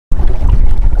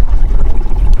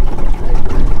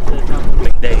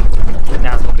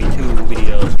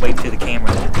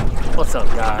What's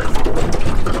up, guys?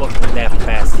 Welcome to Nap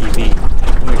Bass TV.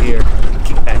 We're here,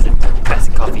 keep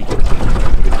passing coffee.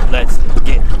 Let's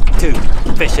get to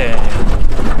fishing.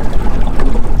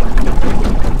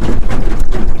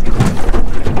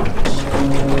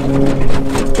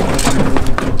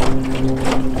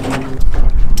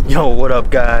 Yo, what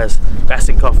up, guys?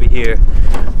 BassAndCoffee here.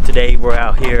 Today we're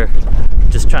out here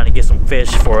just trying to get some fish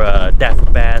for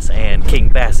Dapper Bass and King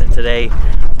Bass, and today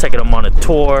taking them on a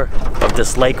tour of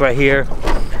this lake right here.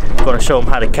 Gonna show them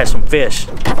how to catch some fish.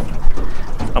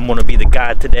 I'm gonna be the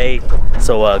guide today,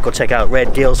 so go check out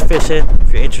Red Gills Fishing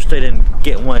if you're interested in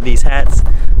getting one of these hats.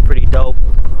 Pretty dope.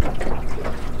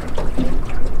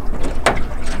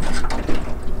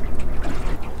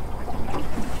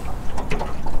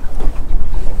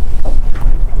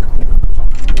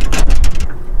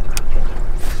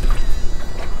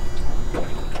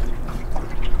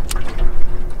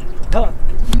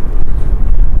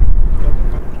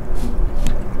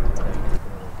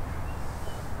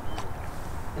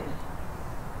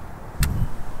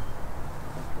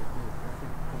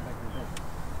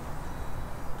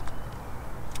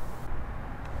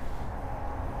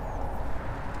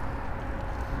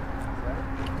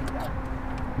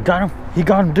 Got him. He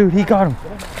got him, dude. He got him.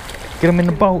 Get him in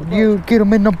the boat, dude. Get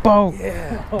him in the boat.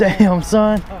 Yeah. Damn,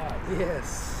 son.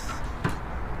 Yes.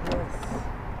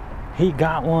 He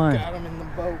got one. Got him in the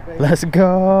boat, baby. Let's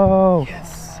go.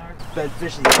 Yes. Best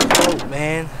fish in the boat,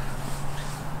 man.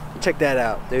 Check that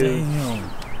out, dude. Damn.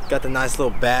 Got the nice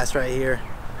little bass right here.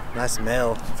 Nice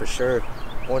male for sure.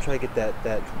 I want to try to get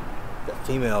that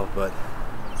female, but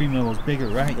Female was bigger,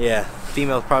 right? yeah,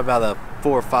 female's probably about a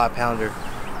 4 or 5 pounder,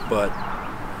 but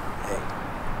hey,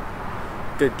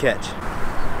 good catch.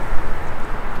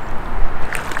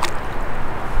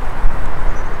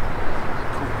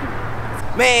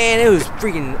 Man, it was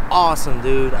freaking awesome,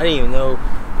 dude. I didn't even know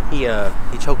he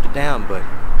choked it down, but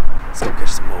let's go catch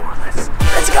some more. Let's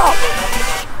go.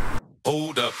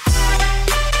 Hold up.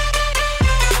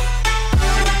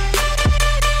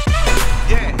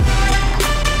 Yeah.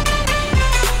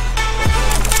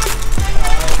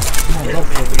 Come on,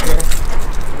 get him in there.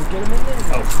 Get him in there.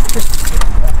 Oh.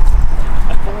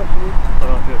 Come on, dude.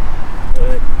 Hold on, good.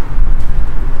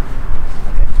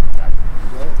 Okay, got it.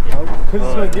 Yeah. Oh,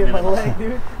 Just gonna get no, my no. leg,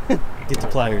 dude. Get the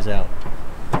pliers out.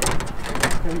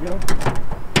 Here we go.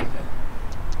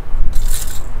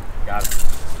 Got him.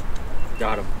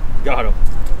 Got him. Got him.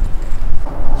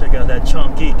 Check out that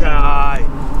chunky guy.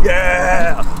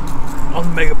 Yeah! On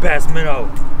the mega bass minnow.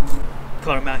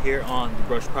 Caught him out here on the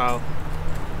brush pile.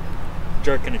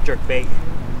 Jerking a jerk bait.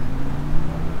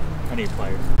 I need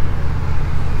pliers.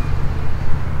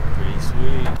 Pretty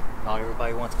sweet. Not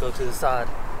everybody wants to go to the side.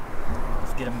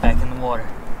 Let's get him back in the water.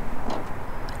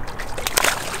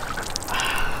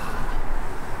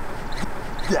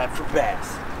 That for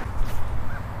bass.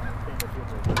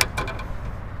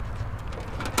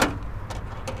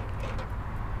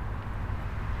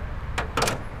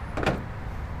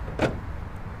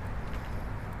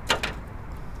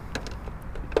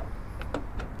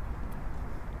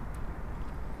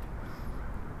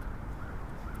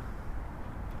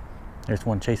 There's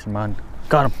one chasing mine.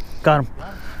 Got him. Got him.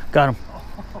 Got him.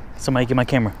 Somebody get my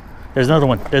camera. There's another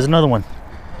one. There's another one.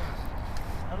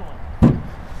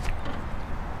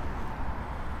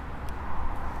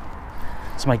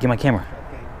 Somebody get my camera.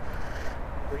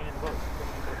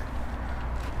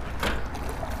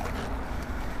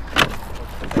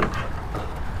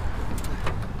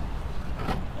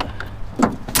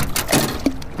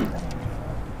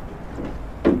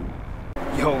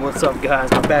 Yo, what's up, guys?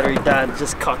 My battery died.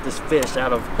 Just caught this fish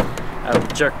out of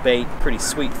jerkbait. Pretty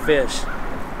sweet fish.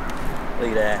 Look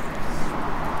at that.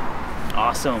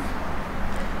 Awesome.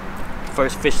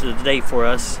 First fish of the day for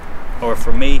us, or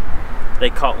for me.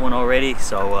 They caught one already,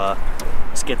 so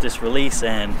let's get this release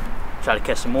and try to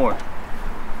catch some more.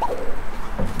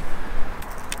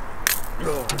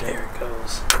 Oh, there it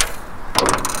goes.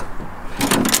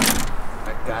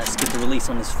 Alright, guys, let's get the release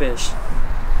on this fish.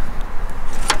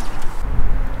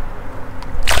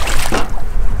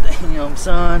 Damn,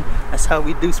 son, that's how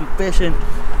we do some fishing.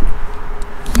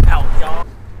 Out, y'all.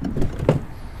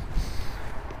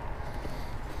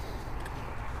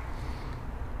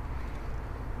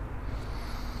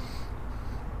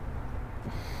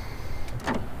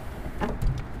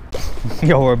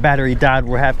 Yo, our battery died.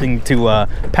 We're having to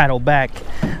paddle back.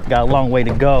 Got a long way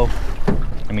to go.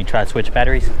 Let me try to switch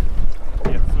batteries.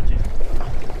 Yeah, switch it.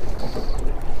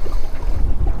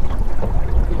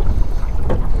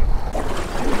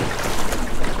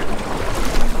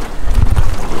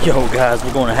 Yo, guys,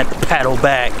 we're gonna have to paddle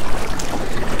back.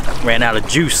 Ran out of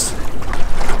juice.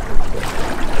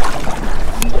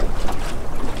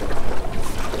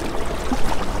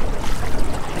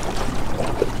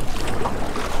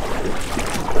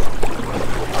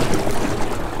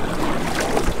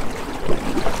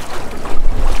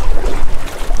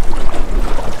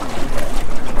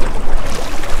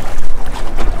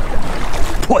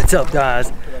 What's up,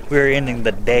 guys? We're ending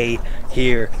the day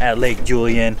here at Lake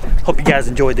Julian. Hope you guys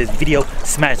enjoyed this video.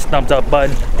 Smash the thumbs up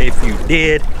button if you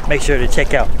did. Make sure to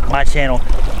check out my channel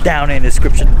down in the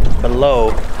description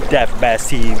below, Dapper Bass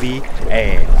TV,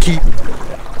 and keep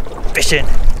fishing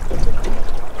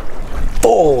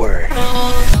forward.